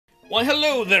Why,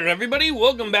 hello there, everybody.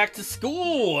 Welcome back to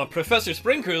school. Professor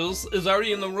Sprinkles is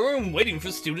already in the room waiting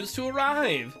for students to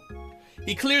arrive.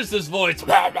 He clears his voice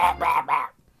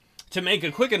to make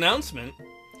a quick announcement.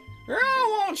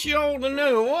 I want you all to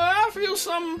know I feel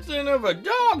something of a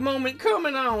dog moment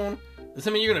coming on. Does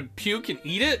that mean you're going to puke and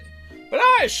eat it? But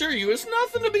I assure you, it's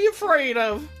nothing to be afraid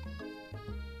of.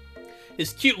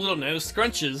 His cute little nose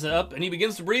scrunches up and he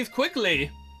begins to breathe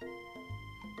quickly.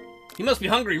 He must be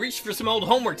hungry. Reach for some old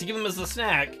homework to give him as a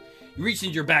snack. You reach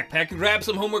into your backpack and grab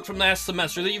some homework from last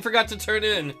semester that you forgot to turn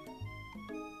in.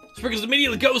 Sprinkles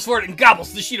immediately goes for it and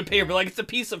gobbles the sheet of paper like it's a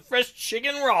piece of fresh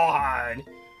chicken rawhide.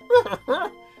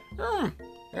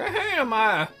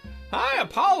 I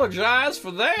apologize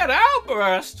for that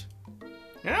outburst.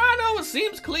 I know it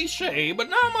seems cliche, but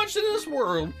not much in this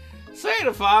world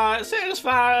satisfies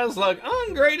like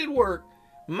ungraded work.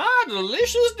 My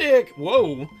delicious dick.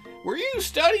 Whoa. Were you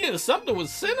studying something with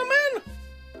cinnamon?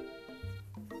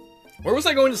 Where was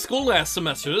I going to school last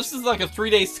semester? This is like a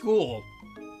 3-day school.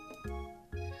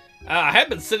 I have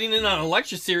been sitting in on a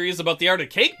lecture series about the art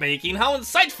of cake baking. How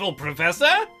insightful,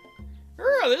 Professor!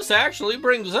 This actually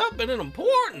brings up an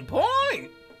important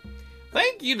point.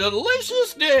 Thank you,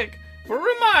 Delicious Dick, for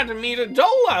reminding me to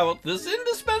dole out this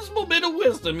indispensable bit of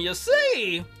wisdom, you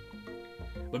see.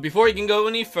 But before he can go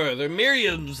any further,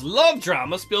 Miriam's love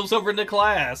drama spills over into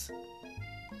class.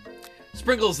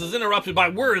 Sprinkles is interrupted by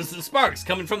words and sparks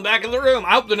coming from the back of the room.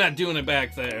 I hope they're not doing it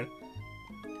back there.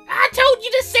 I told you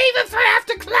to save it for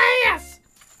after class!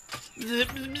 You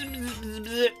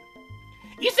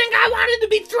think I wanted to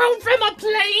be thrown from a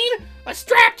plane? Or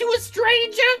strapped to a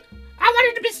stranger? I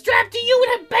wanted to be strapped to you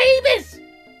and have babies!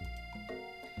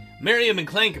 Miriam and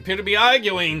Clank appear to be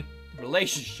arguing.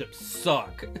 Relationships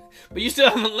suck. But you still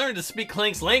haven't learned to speak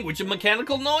Clank's language of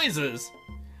mechanical noises.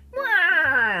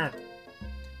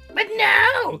 But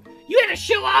no! You had to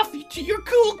show off to your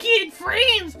cool kid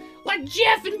friends, like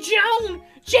Jeff and Joan,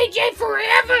 JJ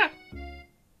Forever!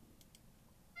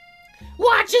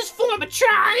 Watch us form a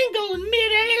triangle in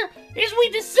midair as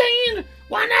we descend!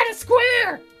 Why not a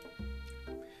square?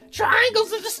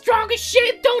 Triangles are the strongest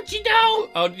shape, don't you know?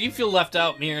 Oh, do you feel left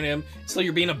out, Miriam? So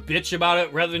you're being a bitch about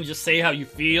it rather than just say how you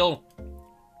feel?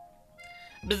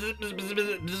 Yeah,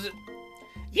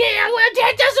 well,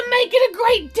 that doesn't make it a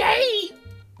great day!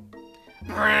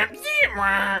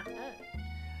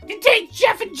 You take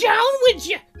Jeff and Joan with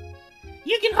you!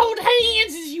 You can hold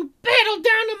hands as you battle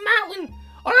down the mountain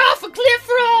or off a cliff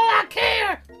for all I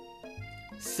care!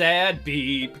 Sad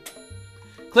beep.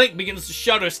 Clank begins to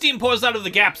shudder. Steam pours out of the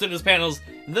gaps in his panels,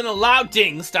 and then a loud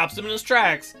ding stops him in his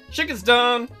tracks. Chicken's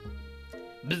done.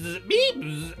 Bzz, beep,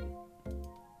 bzz.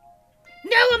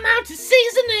 No amount of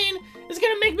seasoning is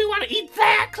gonna make me want to eat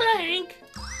that, Clank.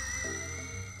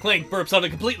 Clank burps out a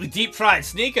completely deep-fried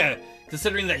sneaker,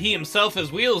 considering that he himself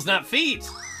has wheels, not feet.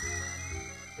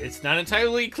 It's not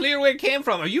entirely clear where it came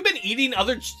from. Have you been eating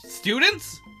other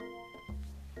students?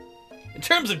 In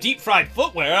terms of deep-fried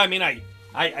footwear, I mean, I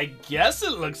guess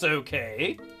it looks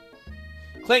okay.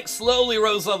 Clank slowly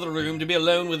rolls out of the room to be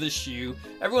alone with his shoe.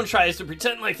 Everyone tries to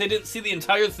pretend like they didn't see the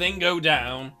entire thing go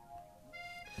down.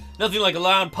 Nothing like a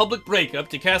loud public breakup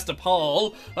to cast a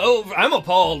pall over. I'm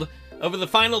appalled over the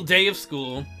final day of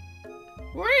school.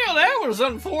 Well, that was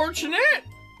unfortunate.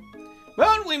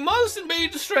 But we mustn't be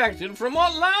distracted from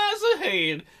what lies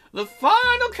ahead. The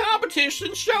final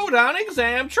competition showdown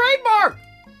exam trademark.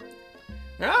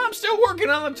 I'm still working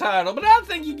on the title, but I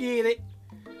think you get it.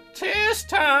 Test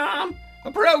time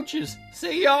approaches.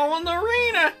 See y'all in the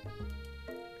arena.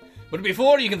 But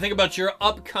before you can think about your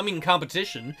upcoming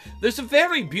competition, there's a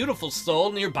very beautiful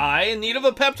soul nearby in need of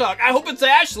a pep talk. I hope it's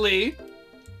Ashley.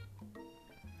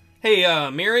 Hey,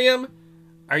 Miriam,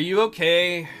 are you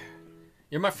okay?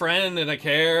 You're my friend and I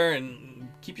care, and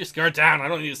keep your skirt down. I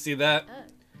don't need to see that.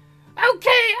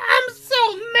 Okay, I'm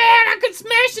so mad I could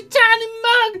smash a tiny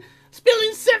mug,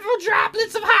 spilling several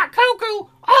droplets of hot cocoa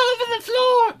all over the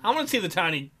floor. I want to see the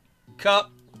tiny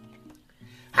cup.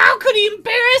 How could he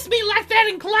embarrass me like that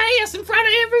in class in front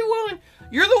of everyone?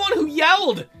 You're the one who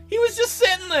yelled. He was just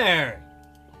sitting there.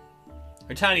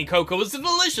 Her tiny cocoa is a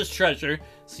delicious treasure,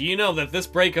 so you know that this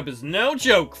breakup is no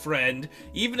joke, friend,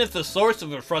 even if the source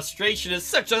of her frustration is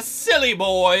such a silly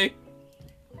boy.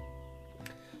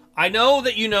 I know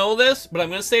that you know this, but I'm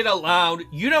going to say it out loud.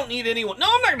 You don't need anyone. No,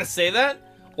 I'm not going to say that.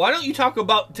 Why don't you talk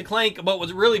to Clank about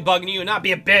what's really bugging you and not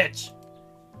be a bitch?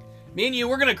 Me and you,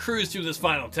 we're going to cruise through this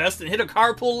final test and hit a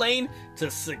carpool lane to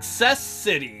Success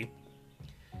City.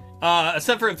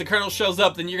 Except for if the Colonel shows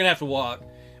up, then you're going to have to walk.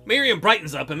 Miriam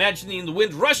brightens up, imagining the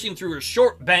wind rushing through her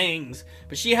short bangs,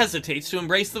 but she hesitates to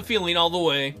embrace the feeling all the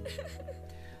way.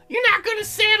 You're not gonna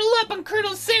saddle up on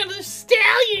Colonel Sanders'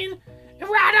 stallion and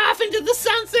ride off into the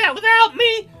sunset without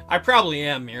me? I probably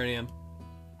am, Miriam.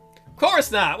 Of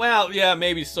course not. Well, yeah,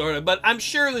 maybe sort of, but I'm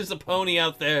sure there's a pony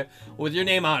out there with your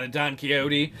name on it, Don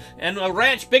Quixote, and a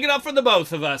ranch big enough for the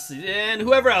both of us, and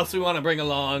whoever else we want to bring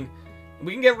along.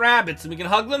 We can get rabbits, and we can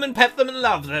hug them and pet them and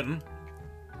love them.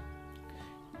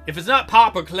 If it's not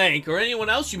Pop or Clank or anyone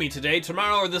else you meet today,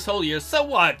 tomorrow, or this whole year, so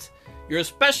what? You're a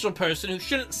special person who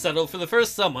shouldn't settle for the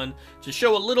first someone to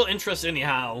show a little interest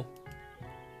anyhow.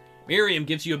 Miriam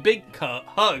gives you a big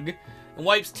hug and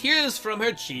wipes tears from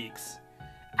her cheeks.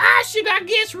 I should, I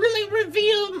guess, really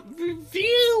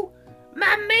review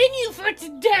my menu for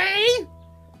today.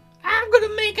 I'm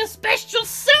gonna make a special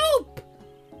soup.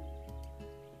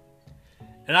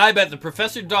 And I bet the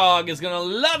Professor Dog is gonna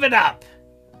love it up.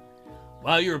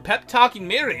 While you were pep-talking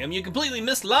Miriam, you completely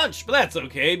missed lunch, but that's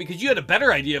okay, because you had a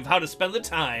better idea of how to spend the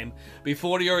time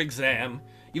before your exam.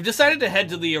 You've decided to head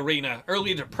to the arena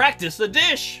early to practice the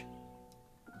dish.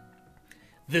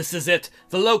 This is it,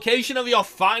 the location of your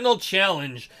final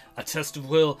challenge. A test of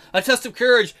will, a test of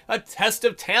courage, a test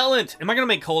of talent. Am I going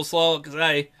to make coleslaw?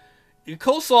 Because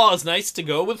coleslaw is nice to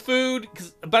go with food,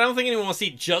 but I don't think anyone wants to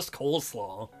eat just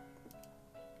coleslaw.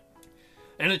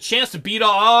 And a chance to beat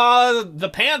all the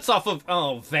pants off of,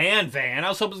 Van. I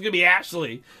was hoping it was going to be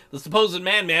Ashley, the supposed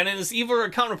man-man, and his evil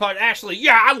counterpart, Ashley.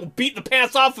 Yeah, I will beat the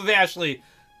pants off of Ashley.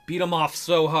 Beat him off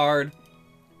so hard.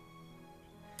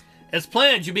 As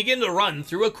planned, you begin to run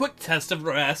through a quick test of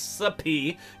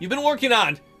recipe you've been working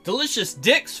on. Delicious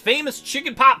Dick's famous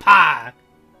chicken pot pie.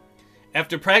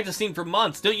 After practicing for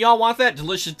months, don't y'all want that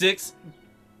delicious Dick's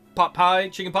pot pie,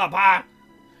 chicken pot pie?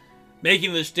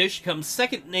 Making this dish comes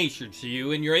second nature to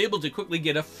you, and you're able to quickly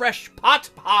get a fresh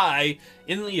pot pie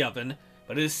in the oven.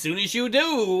 But as soon as you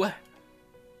do,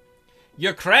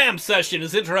 your cram session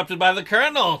is interrupted by the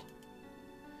Colonel.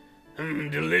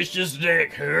 Delicious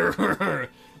Dick.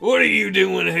 What are you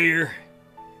doing here?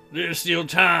 There's still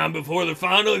time before the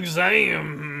final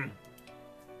exam.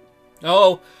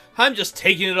 Oh, I'm just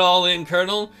taking it all in,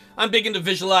 Colonel. I'm big into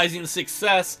visualizing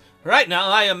success. Right now,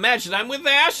 I imagine I'm with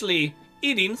Ashley,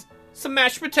 eating some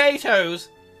mashed potatoes.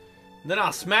 Then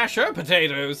I'll smash her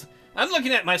potatoes. I'm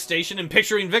looking at my station and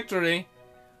picturing victory.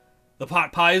 The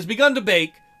pot pie has begun to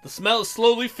bake. The smell is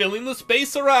slowly filling the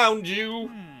space around you.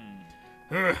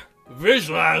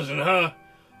 Visualizing, huh?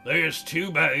 That's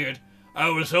too bad. I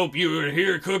was hoping you were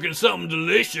here cooking something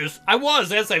delicious. I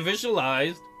was, as I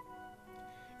visualized.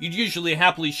 You'd usually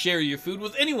happily share your food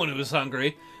with anyone who was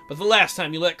hungry, but the last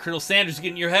time you let Colonel Sanders get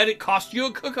in your head, it cost you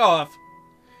a cook-off.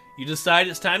 You decide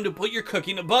it's time to put your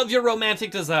cooking above your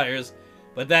romantic desires,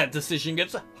 but that decision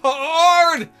gets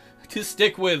hard to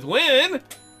stick with when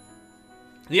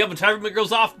the oven timer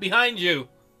goes off behind you.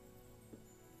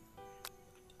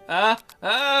 I'm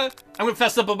gonna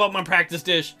fess up about my practice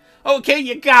dish. Okay,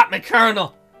 you got me,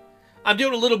 Colonel. I'm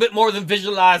doing a little bit more than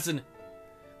visualizing.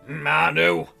 I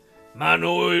know. My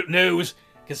nose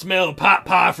can smell pot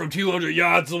pie from 200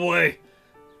 yards away.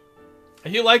 Are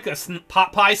you like a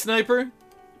pot pie sniper?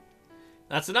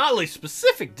 That's an oddly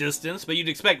specific distance, but you'd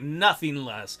expect nothing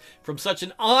less from such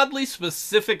an oddly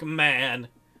specific man.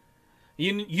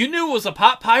 You knew it was a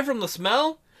pot pie from the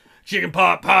smell? Chicken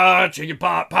pot pie,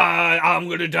 I'm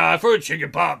gonna die for a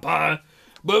chicken pot pie.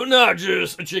 But not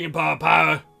just a chicken pot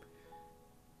pie,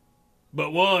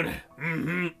 but one,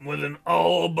 with an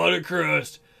all butter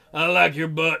crust. I like your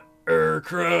butter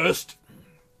crust.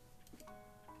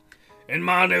 And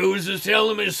my nose is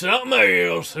telling me something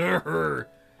else.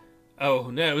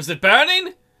 Oh no, is it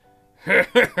burning?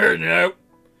 No,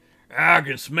 I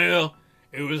can smell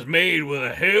it was made with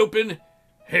a helping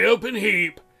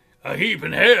heap of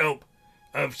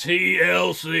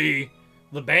TLC.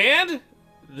 The band?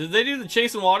 Did they do the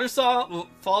Chasing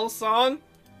Waterfalls song?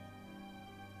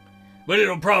 But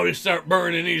it'll probably start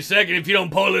burning any second if you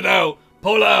don't pull it out.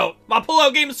 Pull out. My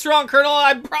pull-out game is strong, Colonel.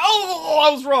 I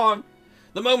was wrong.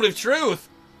 The moment of truth.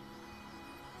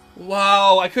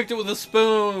 Wow, I cooked it with a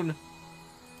spoon.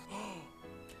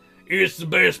 It's the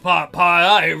best pot pie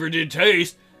I ever did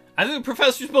taste. I think the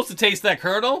professor's supposed to taste that,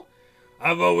 Colonel.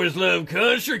 I've always loved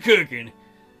country cooking,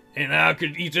 and I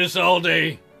could eat this all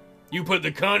day. You put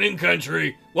the cunt in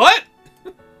country. What?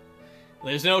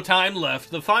 There's no time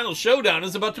left. The final showdown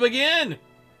is about to begin.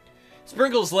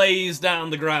 Sprinkles lays down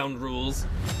the ground rules.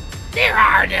 There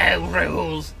are no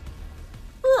rules.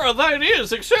 That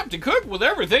is, except to cook with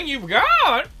everything you've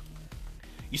got.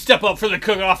 You step up for the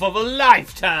cook-off of a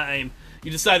lifetime. You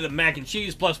decide that mac and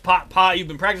cheese plus pot pie you've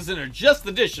been practicing are just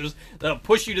the dishes that'll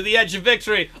push you to the edge of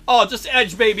victory. Oh, just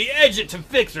edge, baby. Edge it to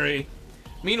victory.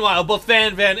 Meanwhile, both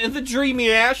Van and the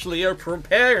dreamy Ashley are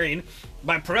preparing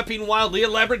by prepping wildly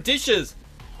elaborate dishes.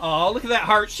 Oh, look at that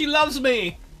heart. She loves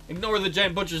me. Ignore the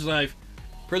giant butcher's knife.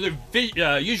 Per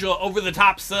their usual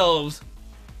over-the-top selves.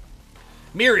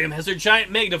 Miriam has her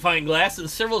giant magnifying glass and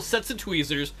several sets of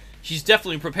tweezers. She's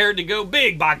definitely prepared to go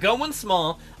big by going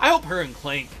small. I hope her and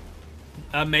Clank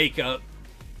make up.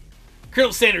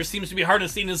 Colonel Sanders seems to be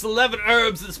harnessing his 11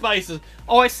 herbs and spices.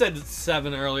 Oh, I said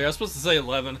 7 earlier. I was supposed to say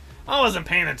 11. I wasn't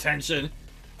paying attention.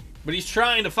 But he's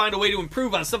trying to find a way to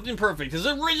improve on something perfect. His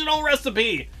original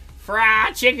recipe.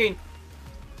 Fried chicken.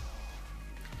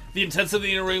 The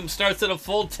intensity in the room starts at a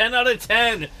full 10 out of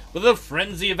 10 with a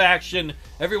frenzy of action.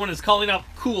 Everyone is calling out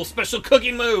cool special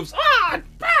cooking moves.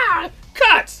 Cut!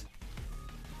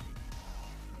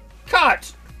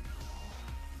 Cut!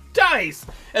 Dice!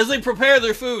 As they prepare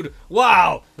their food.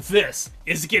 Wow, this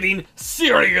is getting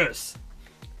serious.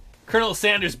 Colonel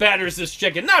Sanders batters this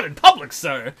chicken, not in public,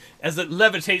 sir, as it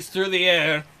levitates through the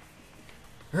air.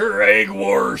 Her egg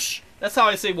wash. That's how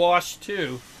I say wash,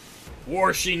 too.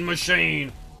 Washing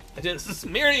machine. This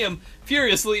Miriam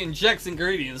furiously injects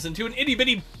ingredients into an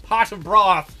itty-bitty pot of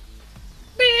broth.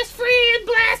 Best friend,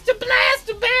 blaster,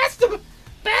 blaster, blaster,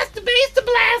 blaster, blaster,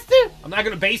 blaster. I'm not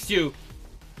gonna baste you.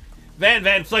 Van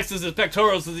flexes his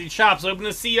pectorals as he chops open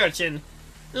a sea urchin.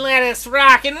 Let us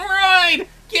rock and ride.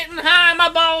 Getting high, my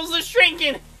balls are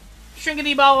shrinking.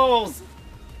 Shrinkity balls.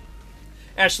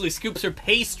 Ashley scoops her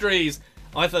pastries.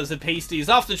 Oh, I thought it said pasties.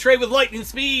 Off the tray with lightning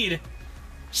speed.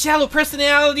 Shallow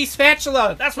personality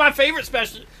spatula. That's my favorite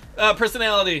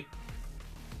personality.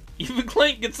 Even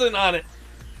Clank gets in on it.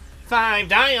 5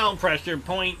 dial pressure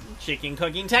point chicken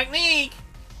cooking technique.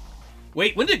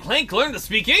 Wait, when did Clank learn to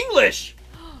speak English?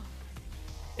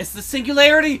 It's the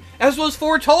singularity, as was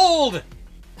foretold.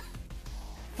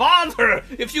 Father,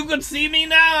 if you could see me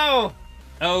now.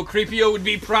 Oh, Creepio would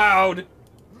be proud.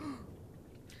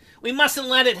 We mustn't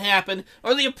let it happen,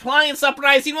 or the appliance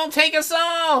uprising won't take us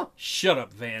all! Shut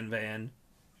up, Van.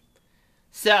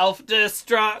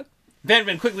 Self-destruct.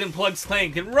 Van quickly unplugs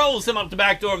Clank and rolls him up the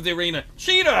back door of the arena.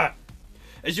 Cheetah!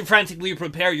 As you frantically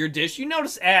prepare your dish, you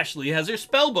notice Ashley has her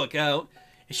spellbook out.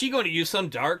 Is she going to use some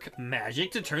dark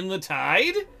magic to turn the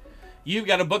tide? You've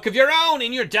got a book of your own,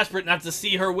 and you're desperate not to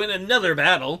see her win another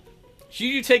battle. Should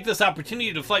you take this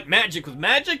opportunity to fight magic with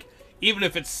magic? Even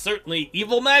if it's certainly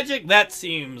evil magic, that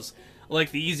seems like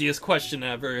the easiest question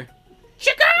ever.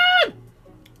 Chicken!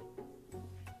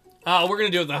 Oh, we're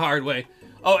gonna do it the hard way.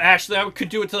 Oh, Ashley, I could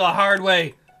do it to the hard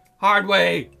way. Hard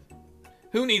way.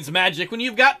 Who needs magic when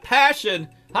you've got passion?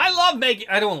 I love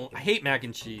I hate mac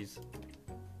and cheese.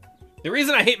 The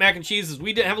reason I hate mac and cheese is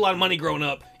we didn't have a lot of money growing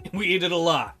up, and we ate it a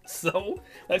lot. So,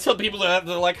 I tell people that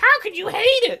they're like, how could you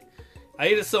hate it? I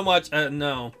hate it so much.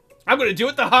 No. I'm gonna do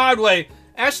it the hard way.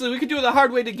 Ashley, we could do it the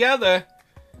hard way together.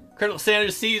 Colonel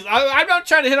Sanders sees... I'm not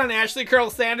trying to hit on Ashley, Colonel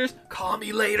Sanders. Call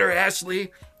me later,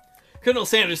 Ashley. Colonel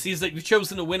Sanders sees that you've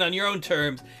chosen to win on your own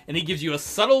terms, and he gives you a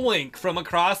subtle wink from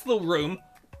across the room.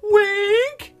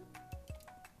 Wink?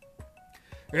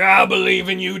 I believe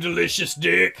in you, delicious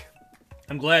dick.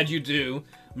 I'm glad you do.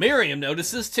 Miriam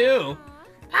notices, too.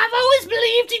 I've always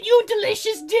believed in you,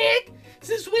 delicious dick,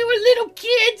 since we were little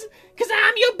kids, because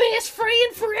I'm your best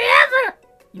friend forever.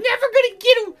 Never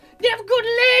gonna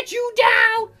let you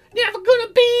down. Never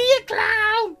gonna be a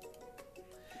clown.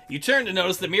 You turn to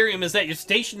notice that Miriam is at your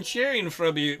station cheering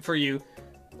for you.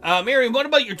 Miriam, what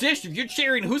about your dish? If you're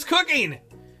cheering, who's cooking?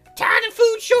 Time and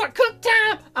food short cook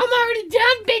time. I'm already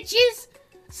done, bitches.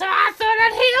 So I thought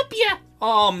I'd help you.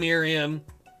 Oh, Miriam.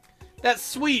 That's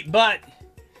sweet, but...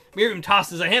 Miriam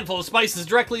tosses a handful of spices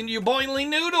directly into your boiling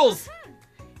noodles.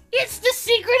 It's the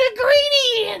secret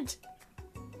ingredient.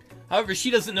 However,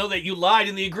 she doesn't know that you lied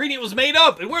and the ingredient was made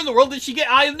up. And where in the world did she get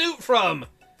eye of newt from?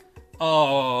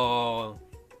 Oh.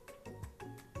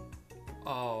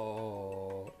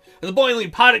 The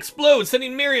boiling pot explodes,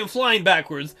 sending Miriam flying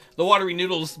backwards. The watery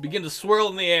noodles begin to swirl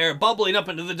in the air, bubbling up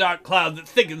into the dark cloud that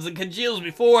thickens and congeals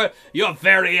before your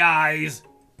very eyes.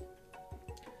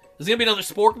 Is there gonna be another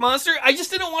spork monster? I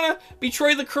just didn't want to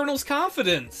betray the Colonel's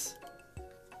confidence.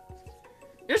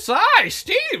 It's I,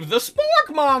 Steve, the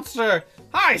spork monster.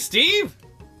 Hi, Steve.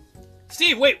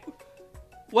 Steve, wait.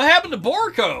 What happened to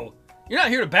Borko? You're not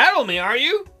here to battle me, are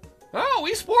you? Oh,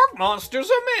 we spork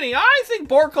monsters are many. I think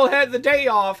Borko had the day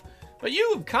off. But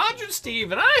you've conjured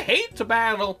Steve, and I hate to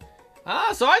battle.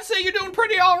 So I'd say you're doing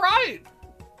pretty all right.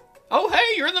 Oh,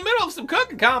 hey, you're in the middle of some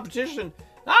cooking competition.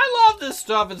 I love this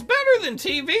stuff. It's better than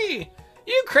TV.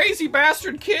 You crazy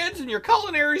bastard kids and your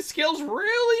culinary skills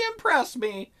really impress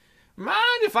me.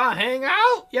 Mind if I hang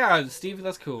out? Yeah, Steve,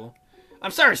 that's cool. I'm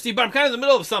sorry, Steve, but I'm kind of in the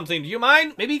middle of something. Do you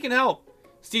mind? Maybe you can help.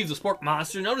 Steve the Spork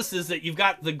Monster notices that you've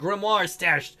got the grimoire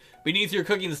stashed beneath your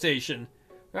cooking station.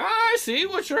 I see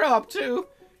what you're up to.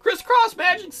 Crisscross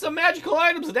magic some magical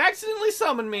items and accidentally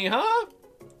summon me, huh?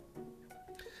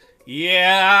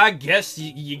 Yeah, I guess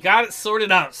you got it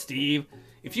sorted out, Steve.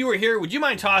 If you were here, would you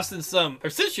mind tossing some...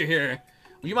 Or since you're here,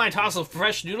 would you mind tossing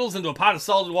fresh noodles into a pot of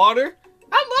salted water?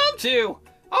 I'd love to.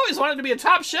 Always wanted to be a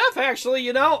top chef, actually,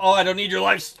 you know? Oh, I don't need your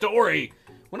life story.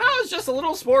 When I was just a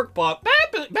little spork pup,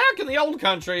 back in the old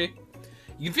country.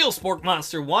 You can feel Spork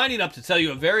Monster winding up to tell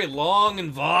you a very long,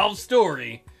 involved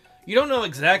story. You don't know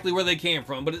exactly where they came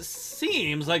from, but it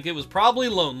seems like it was probably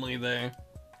lonely there.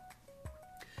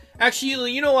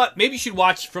 Actually, you know what? Maybe you should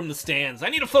watch from the stands. I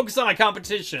need to focus on my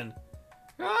competition.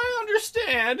 I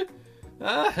understand.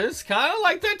 It's kind of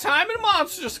like that time in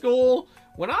monster school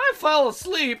when I fell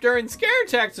asleep during scare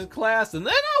tactics class and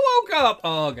then I woke up.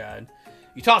 Oh, God.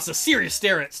 You toss a serious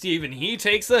stare at Steve and he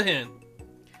takes the hint.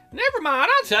 Never mind,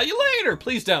 I'll tell you later.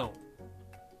 Please don't.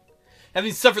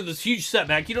 Having suffered this huge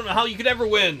setback, you don't know how you could ever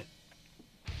win.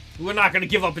 We're not going to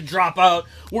give up and drop out.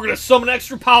 We're going to summon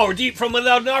extra power deep from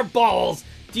within our balls,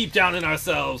 deep down in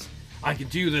ourselves. I can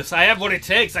do this. I have what it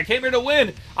takes. I came here to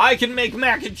win. I can make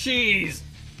mac and cheese.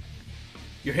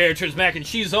 Your hair turns mac and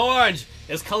cheese orange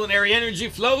as culinary energy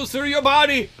flows through your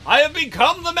body. I have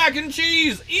become the mac and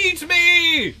cheese. Eat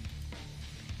me.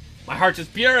 My heart is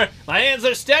pure. My hands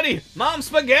are steady. Mom's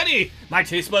spaghetti. My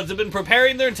taste buds have been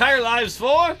preparing their entire lives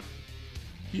for...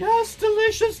 Yes,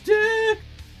 delicious Dick.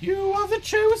 You are the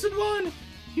chosen one.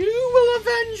 You will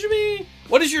avenge me.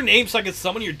 What is your name so I can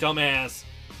summon your dumb ass?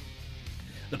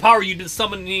 The power you've been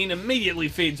summoning immediately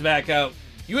fades back out.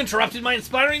 You interrupted my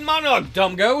inspiring monologue,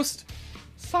 dumb ghost.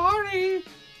 Sorry.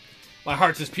 My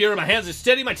heart is pure, my hands are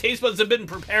steady, my taste buds have been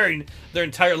preparing their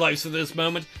entire lives for this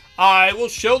moment. I will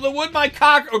show the wood my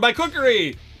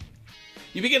cookery.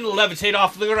 You begin to levitate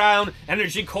off the ground,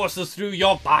 energy courses through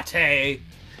your body.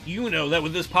 You know that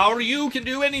with this power you can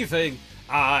do anything.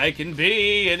 I can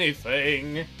be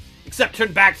anything. Except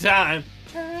turn back time.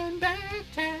 Turn back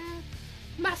time.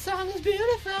 My song is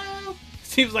beautiful.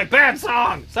 Seems like bad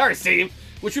song. Sorry, Steve.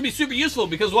 Which would be super useful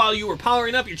because while you were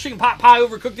powering up, your chicken pot pie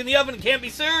overcooked in the oven and can't be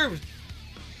served.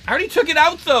 I already took it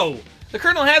out, though. The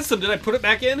Colonel had some. Did I put it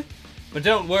back in? But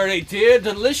don't worry, dear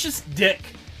delicious Dick.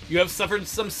 You have suffered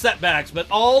some setbacks, but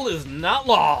all is not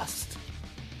lost.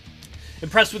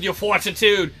 Impressed with your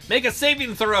fortitude, make a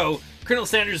saving throw. Colonel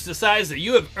Sanders decides that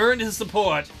you have earned his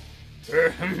support.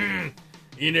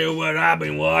 You know what? I've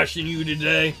been watching you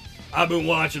today. I've been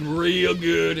watching real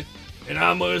good. And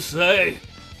I must say,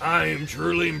 I am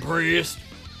truly impressed.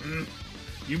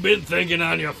 You've been thinking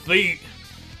on your feet.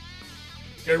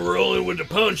 And rolling with the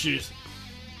punches.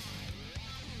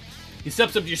 He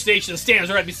steps up to your station and stands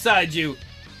right beside you.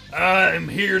 I'm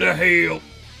here to help.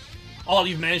 All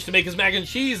you've managed to make is mac and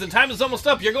cheese, and time is almost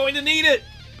up. You're going to need it.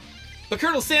 But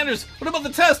Colonel Sanders, what about the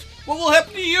test? What will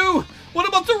happen to you? What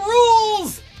about the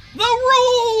rules? The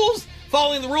rules!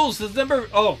 Following the rules has never...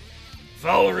 Oh.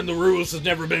 Following the rules has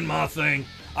never been my thing.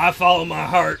 I follow my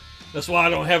heart. That's why I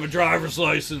don't have a driver's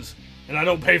license. And I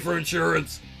don't pay for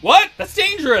insurance. What? That's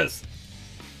dangerous.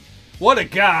 What a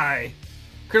guy.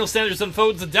 Colonel Sanders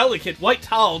unfolds a delicate white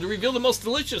towel to reveal the most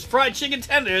delicious fried chicken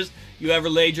tenders you ever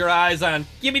laid your eyes on.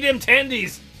 Give me them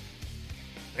tendies.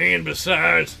 And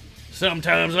besides,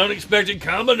 sometimes unexpected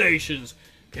combinations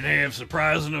can have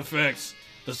surprising effects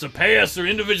that surpass their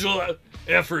individual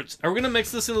efforts. Are we going to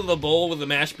mix this into the bowl with the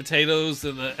mashed potatoes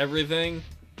and the everything?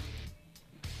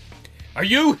 Are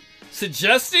you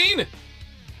suggesting?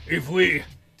 If we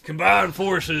combine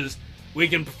forces, we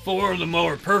can form the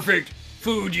more perfect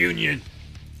food union.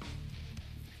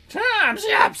 Time's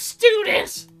up,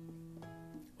 students!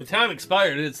 With time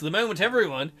expired, it's the moment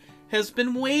everyone has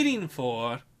been waiting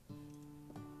for.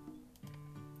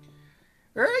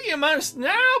 You must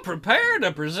now prepare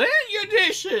to present your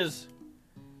dishes.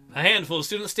 A handful of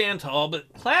students stand tall,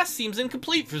 but class seems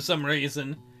incomplete for some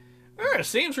reason. It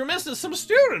seems we're missing some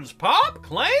students. Pop?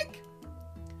 Clank?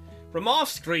 From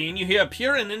off-screen, you hear a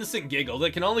pure and innocent giggle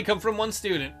that can only come from one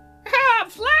student. I'm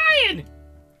flying!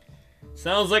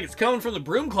 Sounds like it's coming from the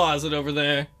broom closet over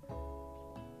there.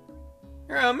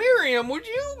 Miriam, would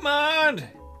you mind?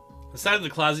 Inside of the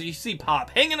closet, you see Pop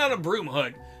hanging on a broom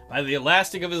hook by the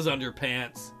elastic of his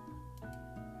underpants.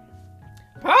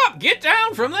 Pop, get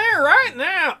down from there right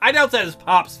now! I doubt that is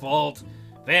Pop's fault.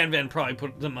 Van probably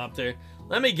put them up there.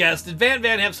 Let me guess, did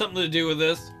Van have something to do with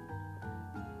this?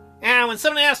 When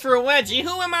someone asks for a wedgie,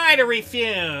 who am I to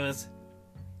refuse?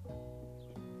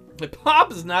 But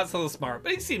Pop is not so smart,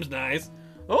 but he seems nice.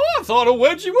 Oh, I thought a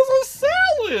wedgie was a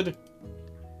salad!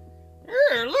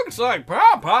 Looks like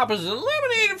Pop is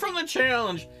eliminated from the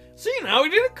challenge. See, now he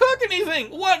didn't cook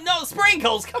anything. What? No,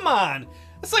 Sprinkles, come on.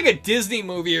 It's like a Disney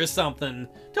movie or something.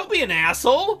 Don't be an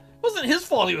asshole. It wasn't his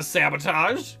fault he was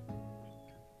sabotaged.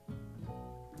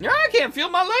 I can't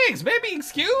feel my legs. Maybe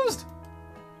excused?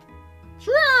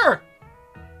 Sure.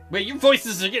 Wait, your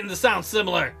voices are getting to sound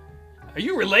similar. Are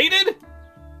you related?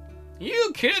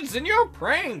 You kids and your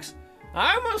pranks.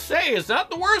 I must say, it's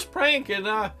not the worst prank in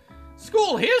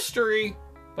school history,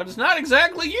 but it's not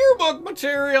exactly yearbook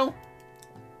material.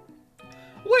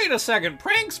 Wait a second,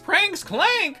 pranks,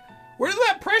 clank! Where did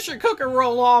that pressure cooker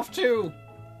roll off to?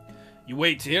 You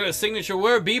wait to hear a signature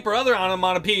word, beep, or other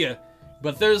onomatopoeia,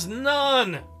 but there's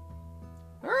none.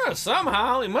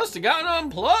 Somehow he must have gotten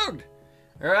unplugged.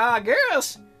 I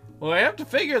guess we'll have to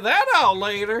figure that out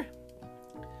later.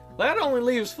 That only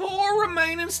leaves 4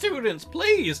 remaining students.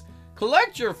 Please,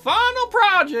 collect your final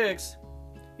projects.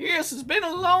 Yes, it's been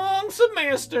a long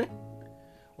semester.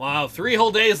 Wow, 3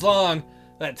 whole days long.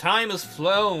 That time has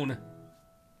flown.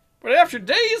 But after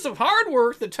days of hard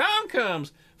work, the time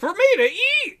comes for me to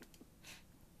eat.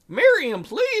 Miriam,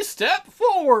 please step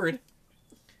forward.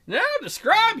 Now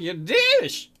describe your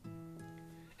dish.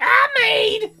 I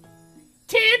made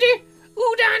tender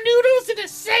udon noodles in a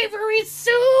savory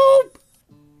soup.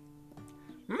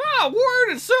 My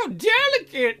word, it's so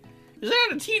delicate. Is that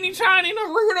a teeny tiny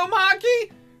Naruto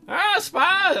Maki? I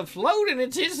spy a floating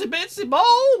itsy bitsy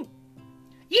bowl.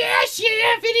 Yes,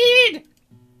 Chef, it did.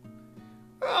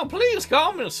 Oh, please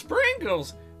call me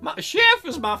Sprinkles. My chef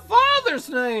is my father's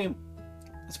name.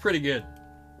 That's pretty good.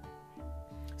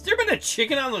 Has there been a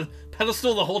chicken on the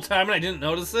pedestal the whole time and I didn't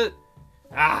notice it?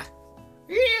 Ah,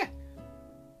 yeah.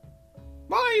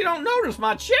 Why you don't notice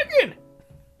my chicken?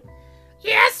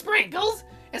 Yes, Sprinkles,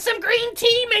 and some green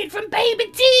tea made from baby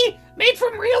tea, made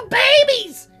from real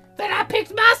babies that I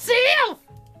picked myself.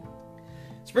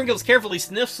 Sprinkles carefully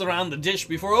sniffs around the dish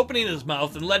before opening his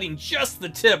mouth and letting just the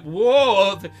tip,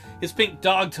 whoa, of his pink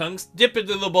dog tongue dip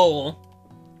into the bowl.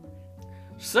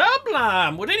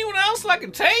 Sublime! Would anyone else like a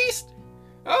taste?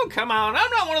 Oh, come on,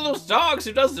 I'm not one of those dogs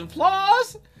who doesn't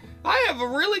floss. I have a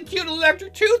really cute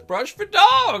electric toothbrush for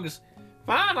dogs.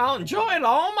 Fine, I'll enjoy it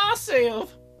all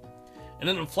myself. And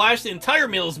in a flash, the entire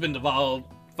meal has been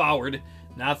devoured.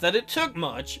 Not that it took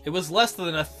much. It was less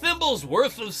than a thimble's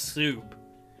worth of soup.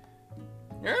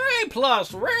 A+,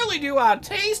 rarely do I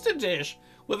taste a dish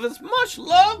with as much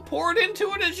love poured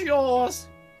into it as yours.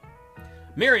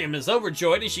 Miriam is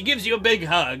overjoyed and she gives you a big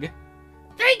hug.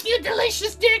 Thank you,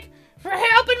 Delicious Dick, for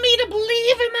helping me to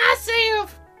believe in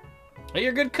myself. Hey,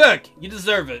 you're a good cook. You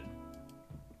deserve it.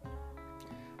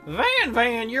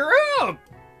 Van, you're up.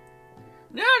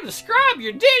 Now describe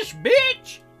your dish,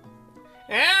 bitch.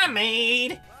 I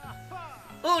made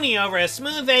uni over a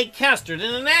smooth egg custard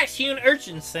in an axe-hewn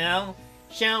urchin shell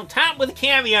topped with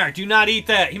caviar. Do not eat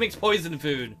that. He makes poison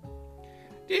food.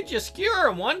 Did you skewer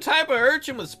one type of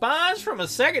urchin with spines from a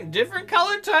second different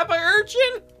colored type of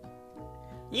urchin?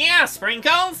 Yeah,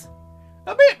 Sprinkles.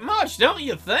 A bit much, don't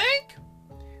you think?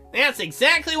 That's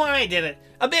exactly why I did it.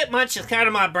 A bit much is kind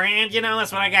of my brand, you know,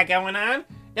 that's what I got going on.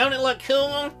 Don't it look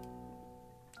cool?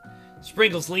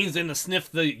 Sprinkles leans in to sniff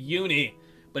the uni,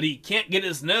 but he can't get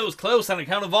his nose close on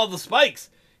account of all the spikes.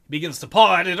 He begins to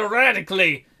paw at it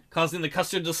erratically, causing the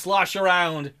custard to slosh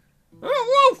around.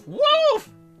 Oh, woof, woof!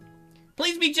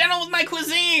 Please be gentle with my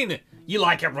cuisine! You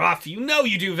like it rough, you know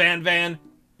you do, Van.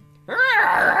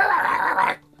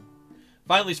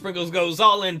 Finally, Sprinkles goes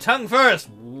all in, tongue first.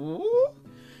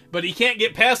 But he can't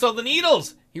get past all the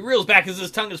needles. He reels back as his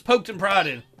tongue is poked and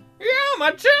prodded. Yeah,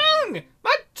 my tongue!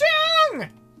 My tongue!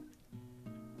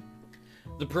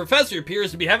 The professor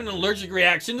appears to be having an allergic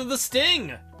reaction to the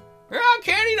sting. I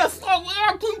can't eat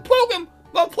a poke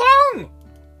my tongue!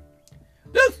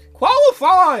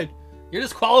 Disqualified! You're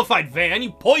disqualified, Van.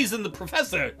 You poisoned the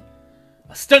professor.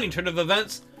 A stunning turn of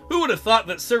events. Who would have thought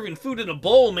that serving food in a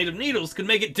bowl made of needles could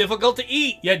make it difficult to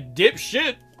eat, you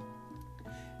dipshit?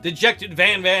 Dejected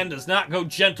Van does not go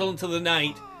gentle into the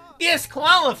night.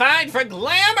 Disqualified for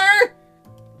glamour!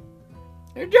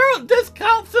 You don't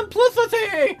discount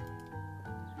simplicity!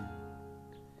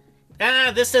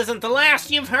 This isn't the last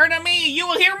you've heard of me. You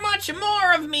will hear much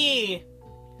more of me.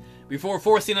 Before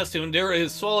forcing us to endure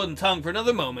his swollen tongue for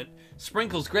another moment,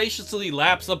 Sprinkles graciously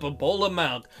laps up a bowl of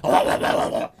milk.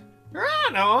 I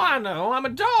know. I'm a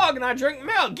dog and I drink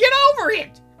milk. Get over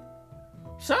it!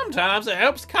 Sometimes it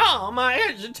helps calm my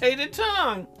agitated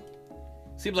tongue.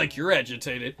 Seems like you're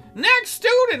agitated. Next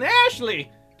student,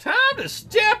 Ashley. Time to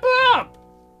step up.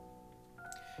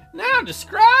 Now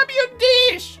describe your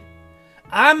dish.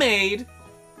 I made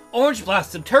orange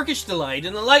blossom Turkish delight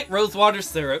in a light rosewater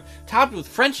syrup topped with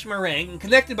French meringue and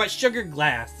connected by sugar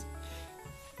glass.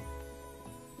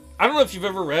 I don't know if you've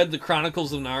ever read the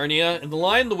Chronicles of Narnia, and The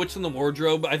Lion, the Witch, and the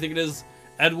Wardrobe, I think it is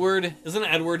Edward, isn't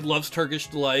it Edward loves Turkish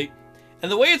delight?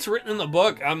 And the way it's written in the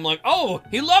book, I'm like, oh,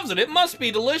 he loves it, it must be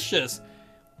delicious.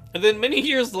 And then many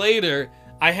years later,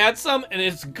 I had some, and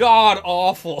it's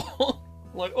god-awful.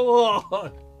 Like,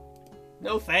 oh,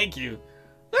 no thank you.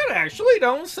 That actually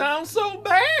don't sound so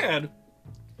bad.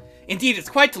 Indeed, it's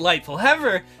quite delightful.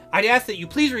 However, I'd ask that you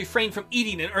please refrain from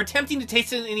eating it or attempting to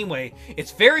taste it in any way.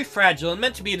 It's very fragile and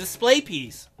meant to be a display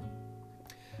piece.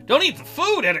 Don't eat the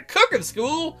food at a cooking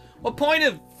school. What point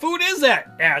of food is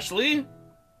that, Ashley?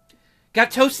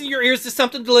 Got toast in your ears to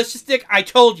something delicious, Dick? I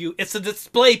told you, it's a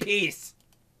display piece.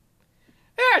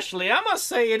 Ashley, I must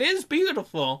say it is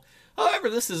beautiful. However,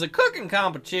 this is a cooking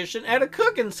competition at a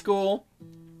cooking school.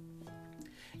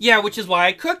 Yeah, which is why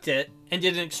I cooked it, and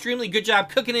did an extremely good job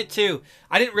cooking it too.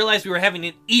 I didn't realize we were having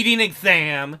an eating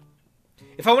exam.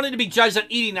 If I wanted to be judged on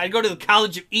eating, I'd go to the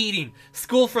College of Eating,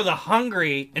 school for the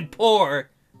hungry and poor.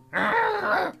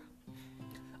 I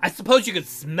suppose you could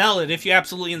smell it if you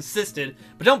absolutely insisted,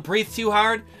 but don't breathe too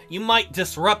hard. You might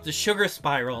disrupt the sugar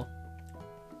spiral.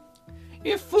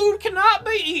 If food cannot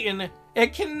be eaten,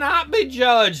 it cannot be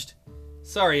judged.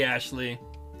 Sorry, Ashley.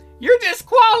 You're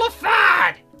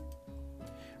disqualified!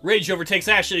 Rage overtakes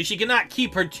Ashley. She cannot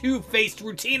keep her two-faced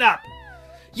routine up.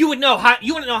 You wouldn't know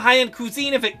high-end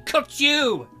cuisine if it cooked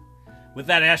you. With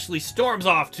that, Ashley storms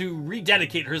off to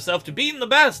rededicate herself to being the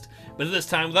best, but this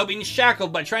time without being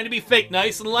shackled by trying to be fake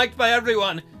nice and liked by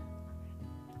everyone.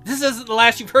 This isn't the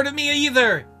last you've heard of me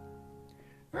either.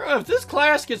 If this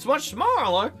class gets much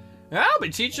smaller, I'll be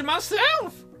teaching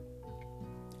myself.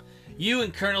 You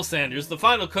and Colonel Sanders, the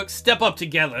final cook, step up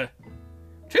together.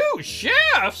 Two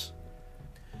chefs?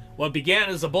 What began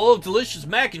as a bowl of delicious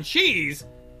mac and cheese.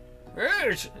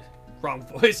 Wrong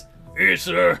voice.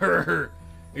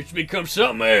 It's become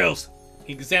something else.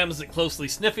 He examines it closely,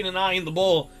 sniffing and eyeing the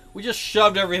bowl. We just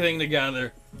shoved everything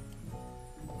together.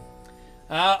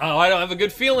 Uh-oh, I don't have a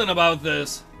good feeling about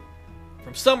this.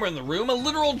 From somewhere in the room, a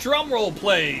literal drum roll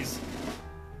plays.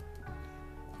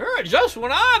 Just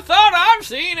when I thought I've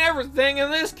seen everything in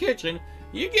this kitchen,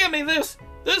 you give me this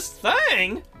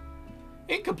thing.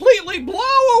 It completely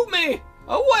blew me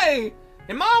away.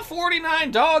 In my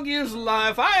 49 dog years of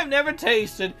life, I have never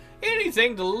tasted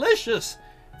anything delicious,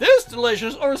 this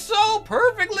delicious, or so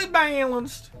perfectly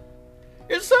balanced.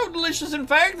 It's so delicious, in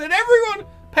fact, that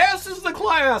everyone passes the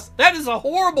class. That is a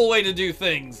horrible way to do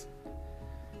things.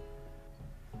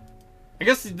 I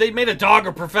guess they made a dog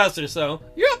a professor, so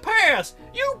you pass,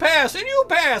 and you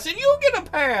pass, and you get a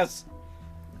pass.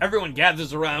 Everyone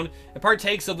gathers around and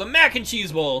partakes of the mac and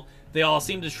cheese bowl. They all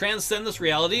seem to transcend this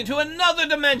reality into another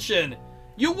dimension.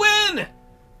 You win!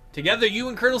 Together, you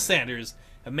and Colonel Sanders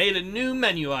have made a new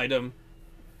menu item.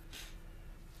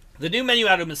 The new menu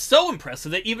item is so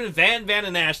impressive that even Van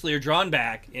and Ashley are drawn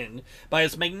back in by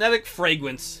its magnetic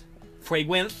fragrance.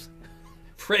 Fragrance?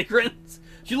 Do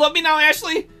you love me now,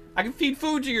 Ashley? I can feed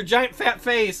food to your giant fat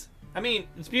face. I mean,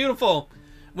 it's beautiful.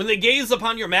 When they gaze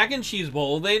upon your mac and cheese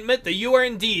bowl, they admit that you are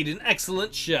indeed an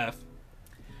excellent chef.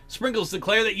 Sprinkles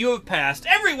declare that you have passed.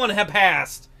 Everyone have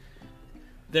passed!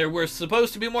 There were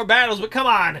supposed to be more battles, but come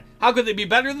on! How could they be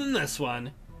better than this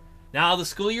one? Now the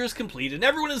school year is complete and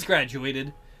everyone has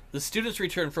graduated. The students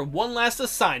return for one last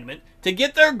assignment to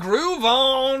get their groove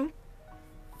on!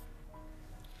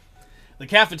 The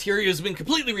cafeteria has been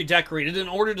completely redecorated in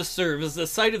order to serve as the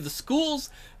site of the school's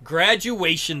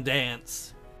graduation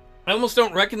dance. I almost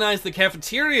don't recognize the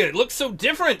cafeteria. It looks so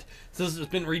different since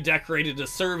it's been redecorated to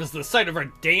serve as the site of our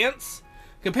dance.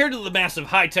 Compared to the massive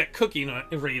high-tech cooking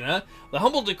arena, the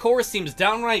humble decor seems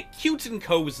downright cute and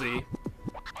cozy.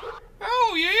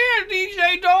 Oh yeah,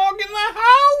 DJ Dog in the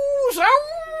house!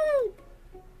 Oh!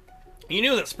 You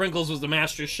knew that Sprinkles was the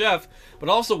master chef, but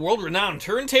also world-renowned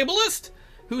turntablist?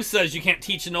 Who says you can't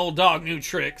teach an old dog new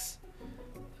tricks?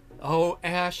 Oh,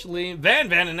 Ashley.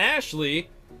 Van and Ashley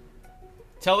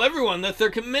tell everyone that they're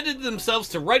committed themselves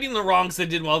to righting the wrongs they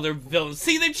did while they're villains.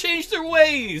 See, they changed their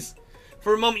ways.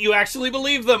 For a moment, you actually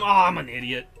believe them. Oh, I'm an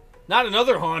idiot. Not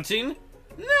another haunting.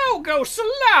 No ghosts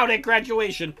allowed at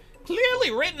graduation. Clearly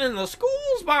written in the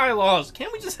school's bylaws.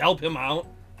 Can't we just help him out?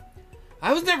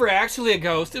 I was never actually a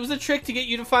ghost. It was a trick to get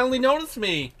you to finally notice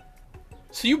me.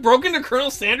 So you broke into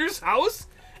Colonel Sanders' house?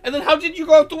 And then how did you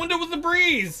go out the window with the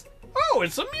breeze? Oh,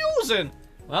 it's amusing.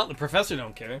 Well, the professor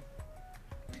don't care.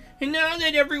 And now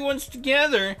that everyone's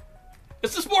together,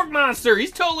 it's the Spork Monster.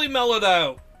 He's totally mellowed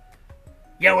out.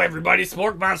 Yo, everybody,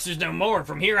 Spork Monster's no more.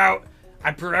 From here out,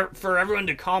 I prefer everyone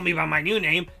to call me by my new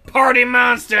name, Party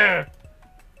Monster.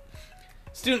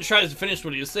 Student tries to finish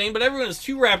what he was saying, but everyone is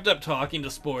too wrapped up talking to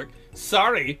Spork.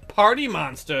 Sorry, Party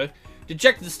Monster.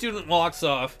 Dejected student walks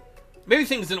off. Maybe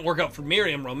things didn't work out for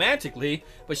Miriam romantically,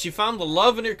 but she found the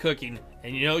love in her cooking,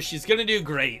 and you know she's gonna do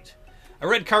great. A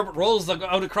red carpet rolls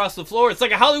out across the floor. It's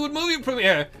like a Hollywood movie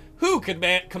premiere. Who could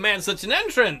command such an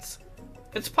entrance?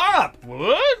 It's Pop.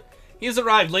 What? He's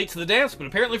arrived late to the dance, but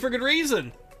apparently for good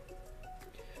reason.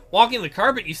 Walking the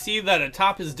carpet, you see that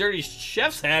atop his dirty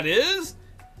chef's hat is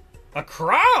a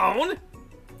crown.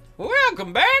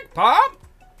 Welcome back, Pop.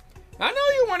 I know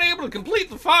you weren't able to complete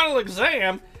the final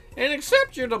exam and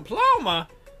accept your diploma,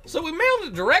 so we mailed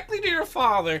it directly to your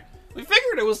father. We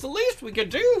figured it was the least we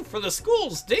could do for the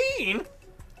school's dean.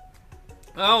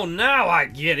 Oh, now I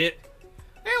get it.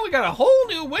 And we got a whole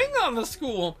new wing on the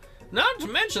school, not to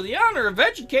mention the honor of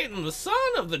educating the son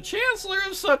of the chancellor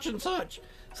of such and such.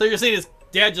 So you're saying his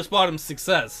dad just bought him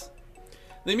success.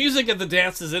 The music at the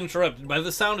dance is interrupted by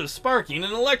the sound of sparking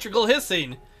and electrical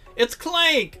hissing. It's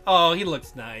Clank! Oh, he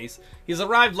looks nice. He's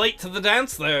arrived late to the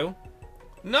dance, though.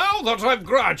 Now that I've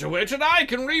graduated, I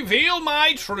can reveal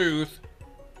my truth.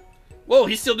 Whoa,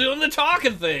 he's still doing the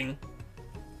talking thing.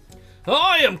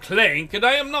 I am Clank, and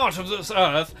I am not of this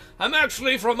earth. I'm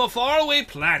actually from a faraway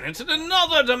planet in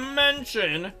another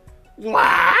dimension.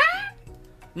 What?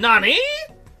 Nani?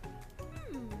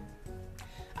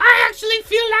 I actually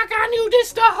feel like I knew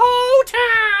this the whole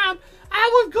time. I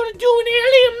was gonna do an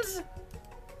aliens.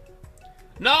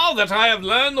 Now that I have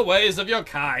learned the ways of your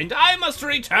kind, I must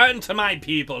return to my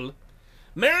people.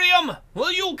 Miriam,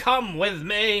 will you come with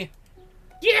me?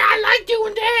 Yeah, I like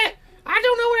doing that. I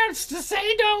don't know what else to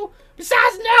say, though.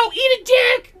 Besides, no, eat a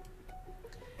dick.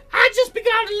 I just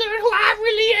begun to learn who I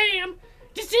really am.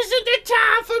 This isn't the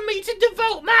time for me to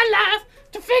devote my life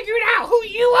to figuring out who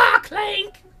you are,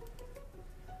 Clank.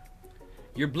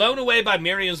 You're blown away by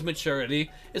Miriam's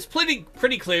maturity. It's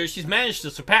pretty clear she's managed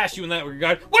to surpass you in that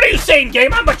regard. What are you saying,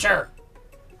 game? I'm mature.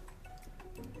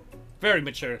 Very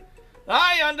mature.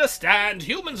 I understand.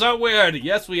 Humans are weird.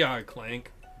 Yes, we are, Clank.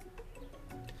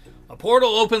 A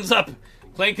portal opens up.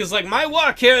 Clank is like, my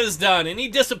work here is done, and he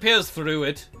disappears through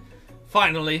it.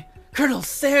 Finally, Colonel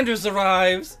Sanders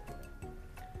arrives.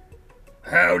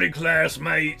 Howdy,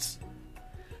 classmates.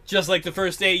 Just like the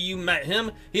first day you met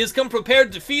him, he has come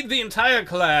prepared to feed the entire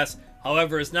class.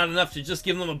 However, it's not enough to just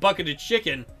give them a bucket of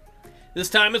chicken. This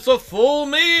time it's a full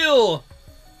meal.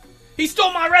 He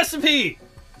stole my recipe.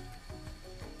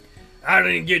 I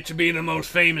didn't get to be the most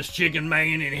famous chicken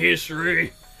man in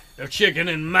history. A chicken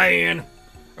and man,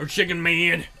 or chicken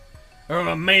man, or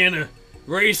a man, a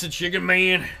race of chicken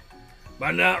man,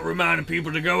 by not reminding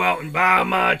people to go out and buy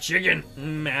my chicken.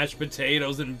 Mashed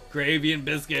potatoes and gravy and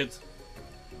biscuits.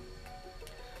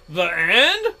 The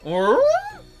end? Or?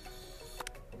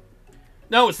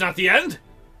 No, it's not the end.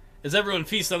 As everyone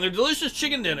feasts on their delicious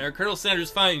chicken dinner, Colonel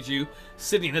Sanders finds you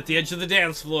sitting at the edge of the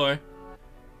dance floor.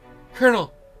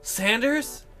 Colonel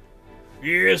Sanders?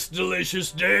 Yes,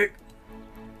 delicious Dick.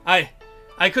 I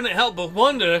couldn't help but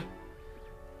wonder,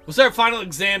 was our final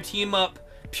exam team up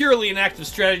purely an act of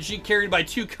strategy carried by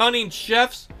two cunning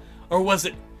chefs, or was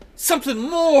it something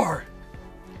more?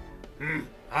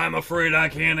 I'm afraid I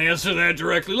can't answer that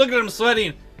directly. Look at him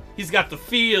sweating. He's got the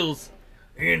feels.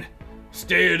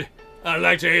 Instead, I'd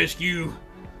like to ask you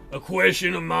a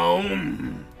question of my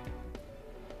own.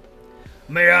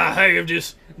 May I have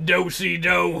this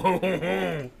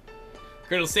do-si-do?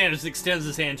 Colonel Sanders extends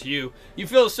his hand to you. You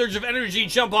feel a surge of energy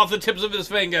jump off the tips of his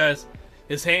fingers.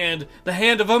 His hand, the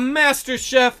hand of a master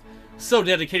chef, so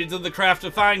dedicated to the craft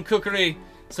of fine cookery,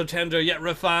 so tender yet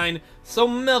refined, so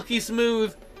milky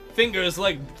smooth, fingers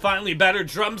like finely battered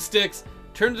drumsticks,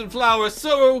 turned in flour,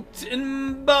 soaked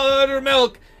in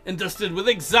buttermilk, and dusted with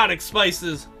exotic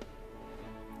spices.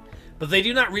 But they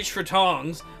do not reach for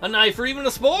tongs, a knife, or even a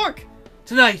spork.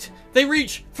 Tonight, they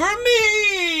reach for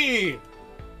me!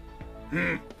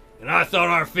 And I thought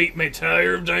our feet may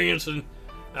tire of dancing.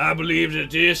 I believe that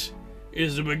this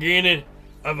is the beginning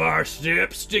of our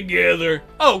steps together.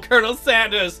 Oh, Colonel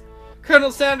Sanders!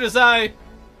 Colonel Sanders,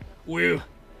 Will,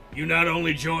 you not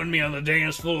only join me on the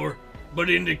dance floor, but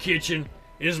in the kitchen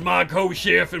as my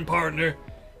co-chef and partner,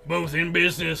 both in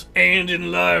business and in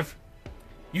life.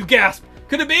 You gasp.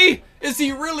 Could it be? Is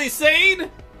he really sane?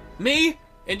 Me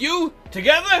and you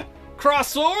together? Cross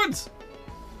swords?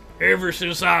 Ever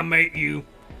since I met you,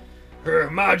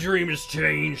 my dream has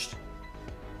changed.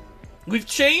 We've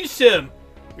changed him.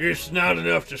 It's not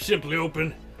enough to simply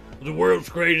open the world's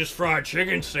greatest fried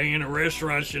chicken stand in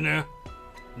restaurants, you know.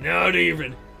 Not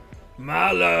even.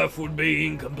 My life would be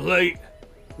incomplete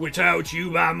without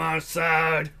you by my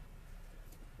side.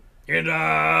 And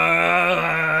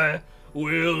I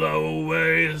will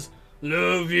always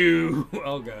love you.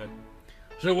 Oh, God.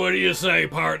 So what do you say,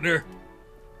 partner?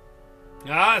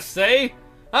 I say,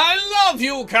 I love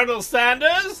you, Colonel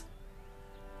Sanders.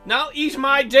 Now eat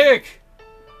my dick.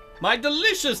 My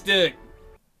delicious dick.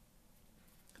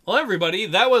 Well, everybody,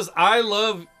 that was I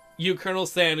Love You, Colonel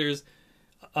Sanders.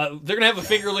 They're going to have a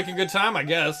finger-licking good time, I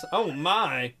guess. Oh,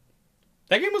 my.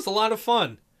 That game was a lot of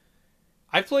fun.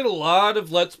 I played a lot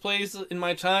of Let's Plays in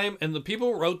my time, and the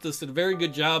people who wrote this did a very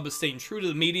good job of staying true to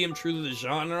the medium, true to the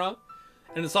genre.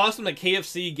 And it's awesome that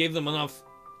KFC gave them enough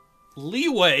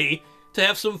leeway to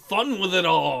have some fun with it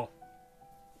all.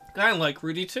 I like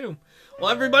Rudy, too. Well,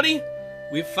 everybody,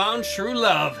 we've found true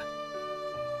love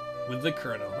with the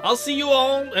Colonel. I'll see you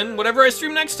all in whatever I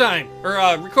stream next time. Or,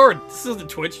 record. This isn't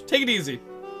Twitch. Take it easy.